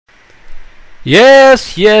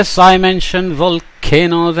Yes, yes, I mentioned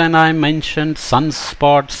volcanoes and I mentioned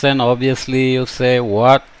sunspots, and obviously you say,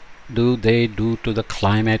 what do they do to the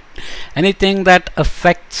climate? Anything that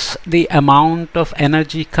affects the amount of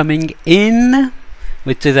energy coming in,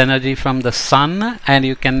 which is energy from the sun, and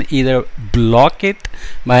you can either block it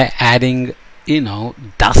by adding,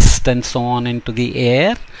 dust and so on into the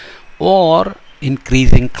air, or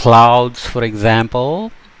increasing clouds, for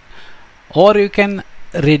example, or you can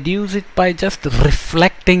reduce it by just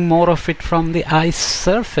reflecting more of it from the ice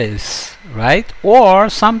surface, right? Or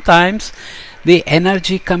sometimes the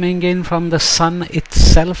energy coming in from the sun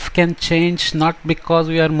itself can change, not because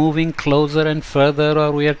we are moving closer and further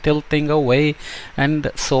or we are tilting away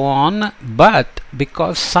and so on, but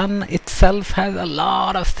because sun itself has a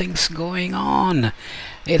lot of things going on.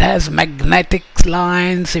 It has magnetic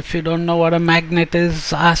lines. If you don't know what a magnet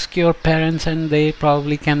is, ask your parents and they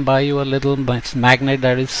probably can buy you a little magnet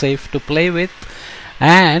that is safe to play with.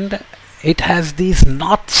 And it has these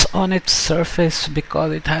knots on its surface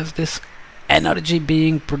because it has this energy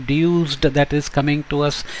being produced that is coming to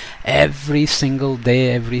us every single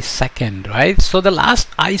day, every second, right? So the last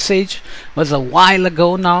ice age was a while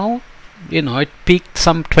ago now. It peaked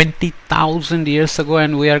some 20,000 years ago,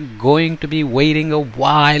 and we are going to be waiting a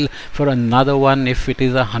while for another one if it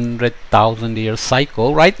is 100,000 year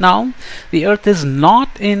cycle. Right now, the Earth is not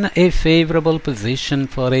in a favorable position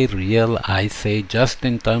for a real ice age, just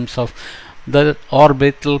in terms of the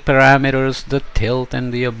orbital parameters, the tilt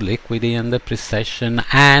and the obliquity and the precession,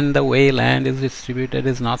 and the way land is distributed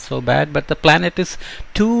is not so bad, but the planet is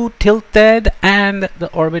too tilted and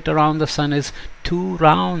the orbit around the sun is too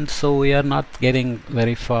round, so we are not getting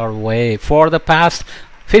very far away. For the past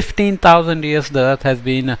 15,000 years, the Earth has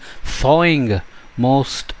been thawing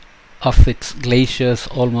most of its glaciers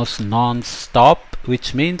almost non-stop,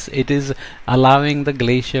 which means it is allowing the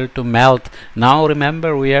glacier to melt. Now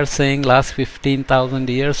remember, we are saying last 15,000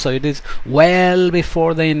 years, so it is well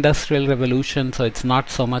before the Industrial Revolution, so it's not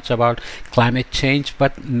so much about climate change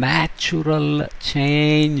but natural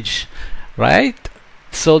change, right?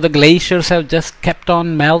 So the glaciers have just kept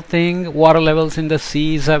on melting. Water levels in the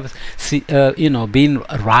seas have been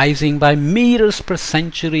rising by meters per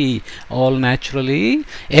century, all naturally.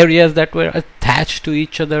 Areas that were attached to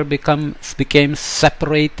each other became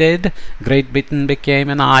separated. Great Britain became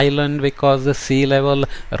an island because the sea level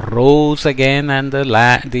rose again, and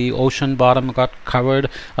the ocean bottom got covered,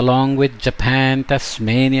 along with Japan,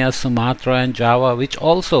 Tasmania, Sumatra and Java, which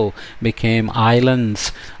also became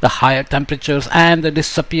islands. The higher temperatures and the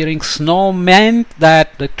disappearing snow meant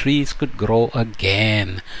that the trees could grow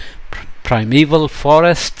again. Primeval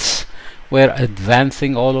forests were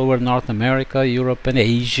advancing all over North America, Europe and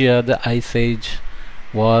Asia. The ice age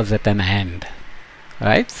was at an end,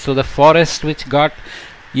 right? So the forests which got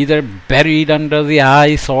either buried under the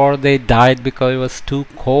ice or they died because it was too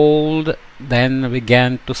cold, then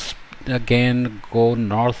began to again go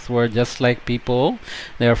northward, just like people.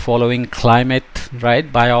 They are following climate,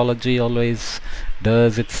 right? Biology always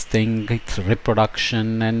does its thing, its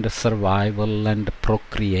reproduction and survival and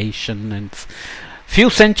procreation, and few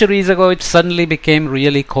centuries ago it suddenly became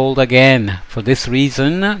really cold again. For this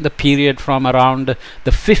reason, the period from around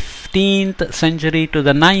the 15th century to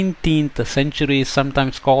the 19th century is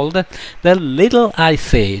sometimes called the Little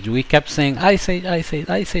Ice Age. We kept saying ice age, ice age,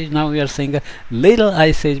 ice age. Now we are saying a little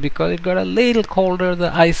ice age because it got a little colder,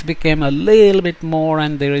 the ice became a little bit more,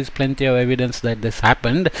 and there is plenty of evidence that this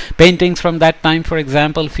happened. Paintings from that time, for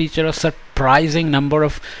example, feature a surprising number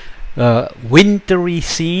of wintry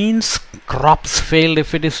scenes. Crops failed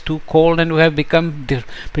if it is too cold, and we have become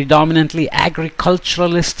predominantly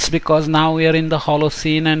agriculturalists because now we are in the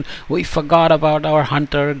Holocene and we forgot about our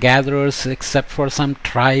hunter-gatherers, except for some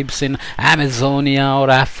tribes in Amazonia or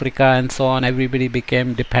Africa and so on. Everybody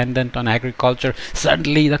became dependent on agriculture.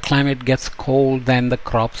 Suddenly the climate gets cold, then the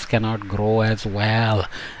crops cannot grow as well.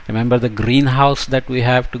 Remember the greenhouse that we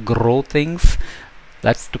have to grow things?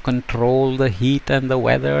 That's to control the heat and the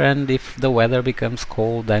weather, and if the weather becomes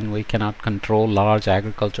cold, then we cannot control large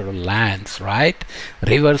agricultural lands, right?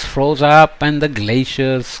 Rivers froze up and the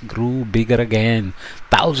glaciers grew bigger again.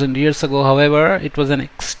 1,000 years ago, however, it was an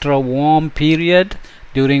extra warm period.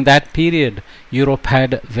 During that period, Europe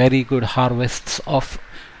had very good harvests of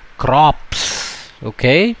crops.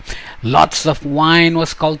 Okay, lots of wine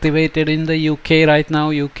was cultivated in the UK. Right now,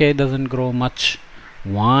 UK doesn't grow much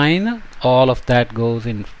wine. All of that goes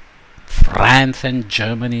in France and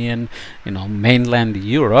Germany and mainland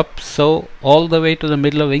Europe. So all the way to the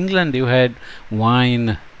middle of England you had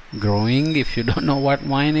wine growing. If you don't know what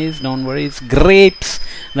wine is, don't worry, it's grapes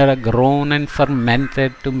that are grown and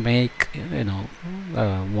fermented to make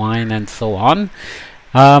wine and so on.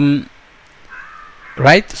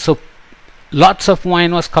 Right? So lots of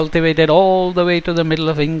wine was cultivated all the way to the middle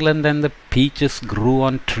of England, and the peaches grew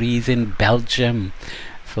on trees in Belgium.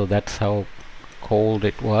 So that's how cold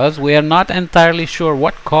it was. We are not entirely sure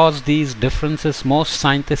what caused these differences. Most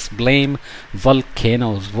scientists blame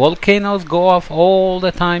volcanoes. Volcanoes go off all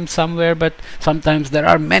the time somewhere, but sometimes there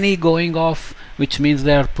are many going off, which means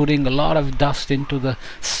they are putting a lot of dust into the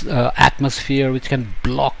atmosphere, which can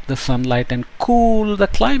block the sunlight and cool the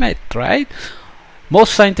climate, right?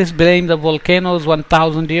 Most scientists blame the volcanoes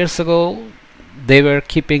 1,000 years ago. They were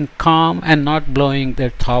keeping calm and not blowing their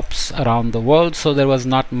tops around the world, so there was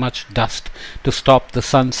not much dust to stop the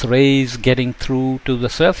sun's rays getting through to the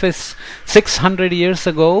surface. 600 years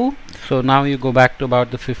ago, so now you go back to about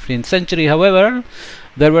the 15th century, however,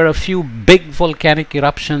 there were a few big volcanic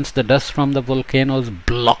eruptions. The dust from the volcanoes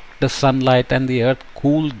blocked the sunlight, and the earth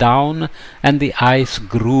cooled down and the ice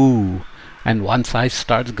grew. And once ice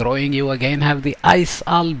starts growing, you again have the ice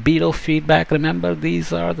albedo feedback. Remember,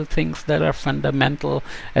 these are the things that are fundamental.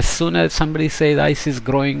 As soon as somebody says ice is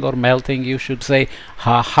growing or melting, you should say,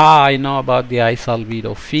 ha ha, I know about the ice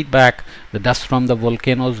albedo feedback. The dust from the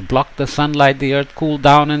volcanoes blocked the sunlight, the earth cooled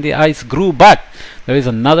down, and the ice grew. But there is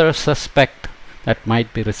another suspect that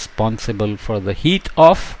might be responsible for the heat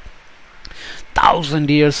of 1,000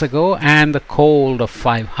 years ago and the cold of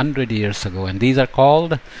 500 years ago, and these are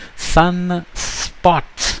called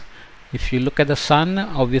sunspots. If you look at the sun,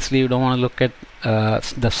 obviously you don't want to look at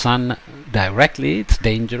the sun directly. It's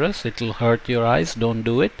dangerous, it will hurt your eyes, don't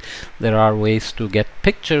do it. There are ways to get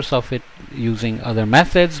pictures of it using other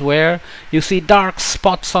methods. Where you see dark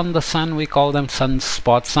spots on the sun, we call them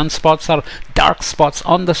sunspots. Sunspots are dark spots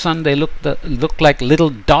on the sun. They look like little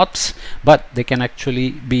dots, but they can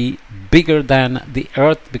actually be bigger than the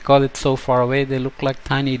earth. Because it's so far away, they look like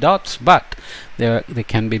tiny dots, but they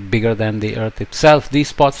can be bigger than the earth itself. These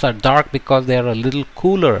spots are dark because they are a little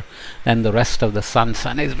cooler than the rest of the sun.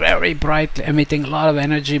 Sun is very bright, emitting a lot of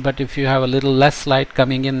energy, but if you have a little less light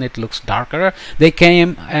coming in, it looks darker. They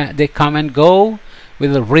come and go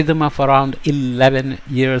with a rhythm of around 11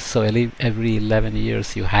 years. So every 11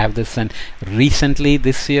 years you have this. And recently,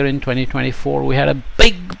 this year in 2024, we had a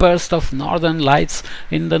big burst of northern lights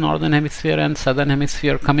in the northern hemisphere and southern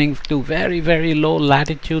hemisphere, coming to very, very low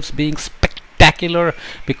latitudes, being spectacular,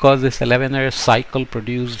 because this 11-year cycle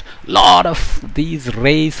produced a lot of these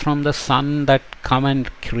rays from the sun that come and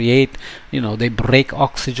create, they break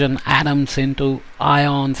oxygen atoms into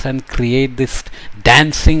ions and create this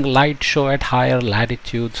dancing light show at higher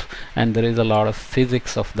latitudes. And there is a lot of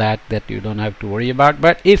physics of that you don't have to worry about.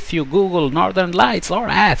 But if you Google northern lights or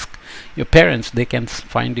ask your parents, they can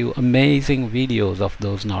find you amazing videos of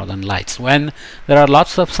those northern lights. When there are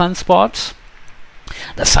lots of sunspots,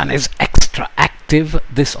 the sun is extra active.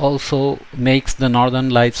 This also makes the northern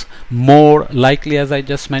lights more likely, as I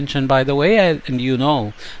just mentioned, by the way.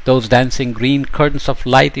 And those dancing green curtains of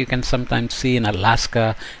light you can sometimes see in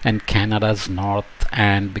Alaska and Canada's north.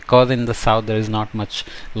 And because in the south there is not much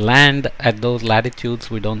land at those latitudes,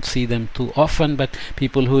 we don't see them too often, but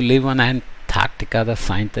people who live on Antarctica, the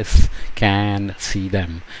scientists, can see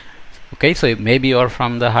them. Okay, so maybe you're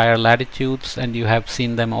from the higher latitudes and you have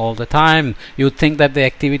seen them all the time. You would think that the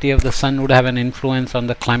activity of the sun would have an influence on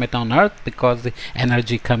the climate on Earth, because the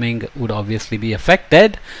energy coming would obviously be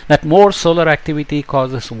affected. That more solar activity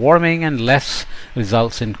causes warming and less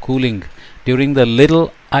results in cooling. During the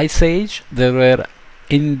Little Ice Age, there were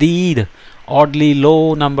indeed oddly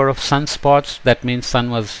low number of sunspots. That means sun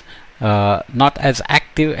was not as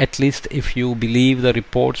active, at least if you believe the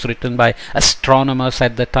reports written by astronomers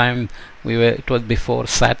at the time. It was before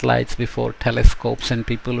satellites, before telescopes, and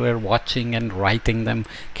people were watching and writing them,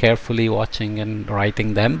 carefully watching and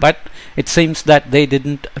writing them. But it seems that they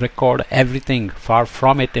didn't record everything. Far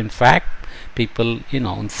from it. In fact, people,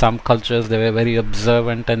 in some cultures they were very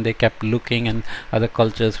observant and they kept looking, and other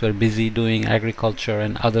cultures were busy doing agriculture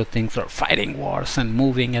and other things, or fighting wars and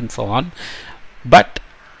moving and so on. But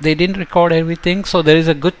they didn't record everything, so there is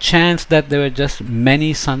a good chance that there were just as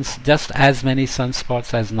many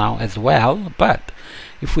sunspots as now as well. But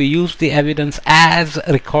if we use the evidence as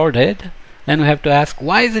recorded, then we have to ask,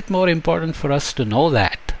 why is it more important for us to know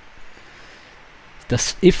that?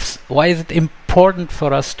 Why is it important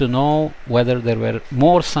for us to know whether there were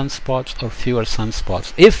more sunspots or fewer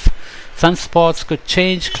sunspots? If sunspots could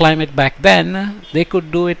change climate back then, they could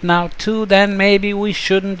do it now too. Then maybe we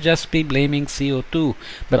shouldn't just be blaming CO2,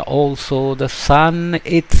 but also the sun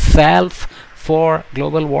itself for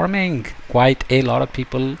global warming. Quite a lot of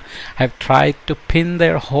people have tried to pin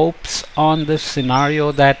their hopes on this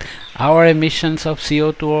scenario that our emissions of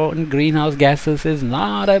CO2 and greenhouse gases is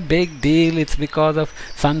not a big deal, it's because of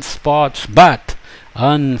sunspots. But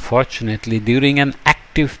unfortunately, during an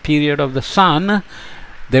active period of the sun,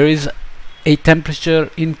 there is a temperature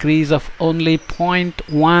increase of only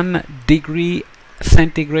 0.1 degree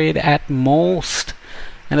centigrade at most,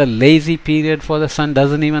 and a lazy period for the sun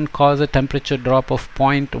doesn't even cause a temperature drop of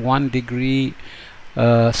 0.1 degree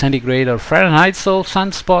centigrade or Fahrenheit. So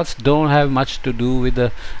sunspots don't have much to do with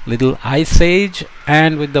the little ice age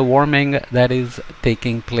and with the warming that is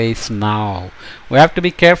taking place now. We have to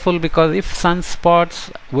be careful, because if sunspots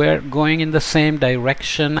were going in the same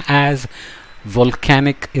direction as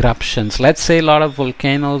volcanic eruptions, let's say a lot of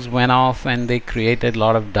volcanoes went off and they created a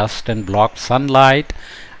lot of dust and blocked sunlight,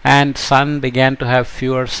 and sun began to have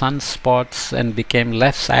fewer sunspots and became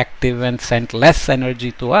less active and sent less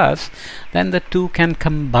energy to us, then the two can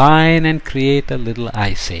combine and create a little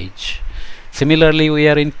ice age. Similarly, we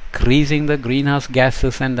are increasing the greenhouse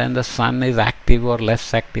gases, and then the sun is active or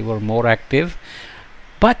less active or more active.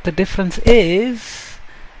 But the difference is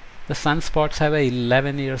the sunspots have a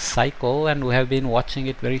 11-year cycle, and we have been watching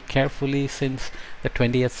it very carefully since the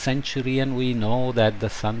 20th century, and we know that the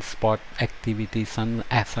sunspot activity,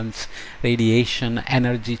 sun's radiation,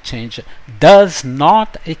 energy change does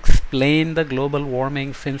not explain the global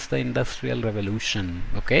warming since the Industrial Revolution.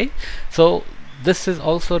 Okay, so this is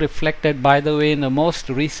also reflected, by the way, in the most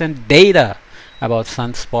recent data about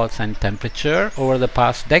sunspots and temperature. Over the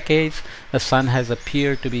past decades, the sun has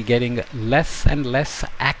appeared to be getting less and less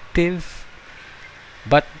active,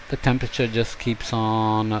 but the temperature just keeps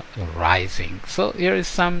on rising. So here is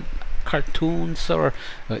some cartoons or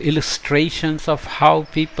illustrations of how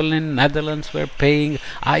people in Netherlands were playing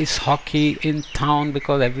ice hockey in town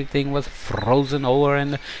because everything was frozen over,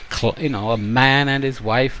 and a man and his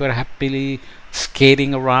wife were happily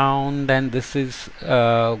skating around, and this is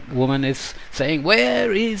woman is saying,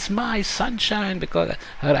 where is my sunshine, because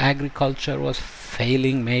her agriculture was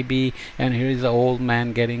failing maybe, and here is the old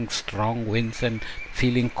man getting strong winds and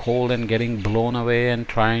feeling cold and getting blown away and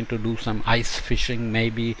trying to do some ice fishing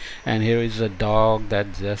maybe, and here is a dog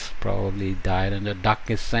that just probably died, and the duck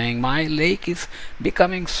is saying, my lake is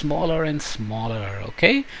becoming smaller and smaller.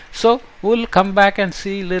 Okay, so we'll come back and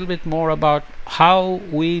see a little bit more about how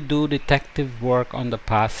we do detective work on the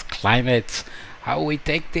past climates, how we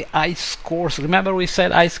take the ice cores. Remember, we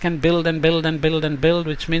said ice can build and build and build and build,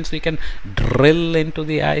 which means we can drill into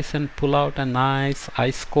the ice and pull out a nice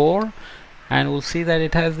ice core, and we'll see that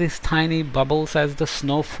it has these tiny bubbles. As the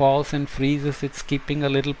snow falls and freezes, it's keeping a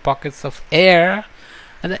little pockets of air,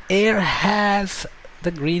 and the air has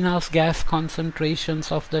the greenhouse gas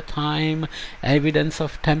concentrations of the time, evidence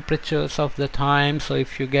of temperatures of the time. So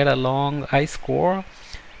if you get a long ice core,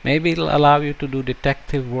 maybe it'll allow you to do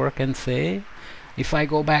detective work and say, if I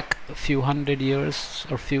go back a few hundred years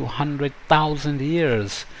or few 100,000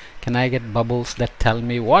 years, can I get bubbles that tell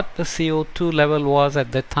me what the CO2 level was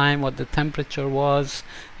at the time, what the temperature was,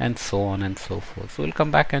 and so on and so forth. So we'll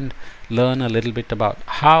come back and learn a little bit about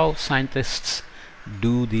how scientists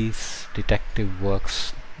do these detective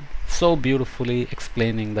works, so beautifully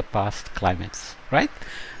explaining the past climates, right?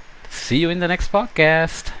 See you in the next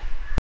podcast.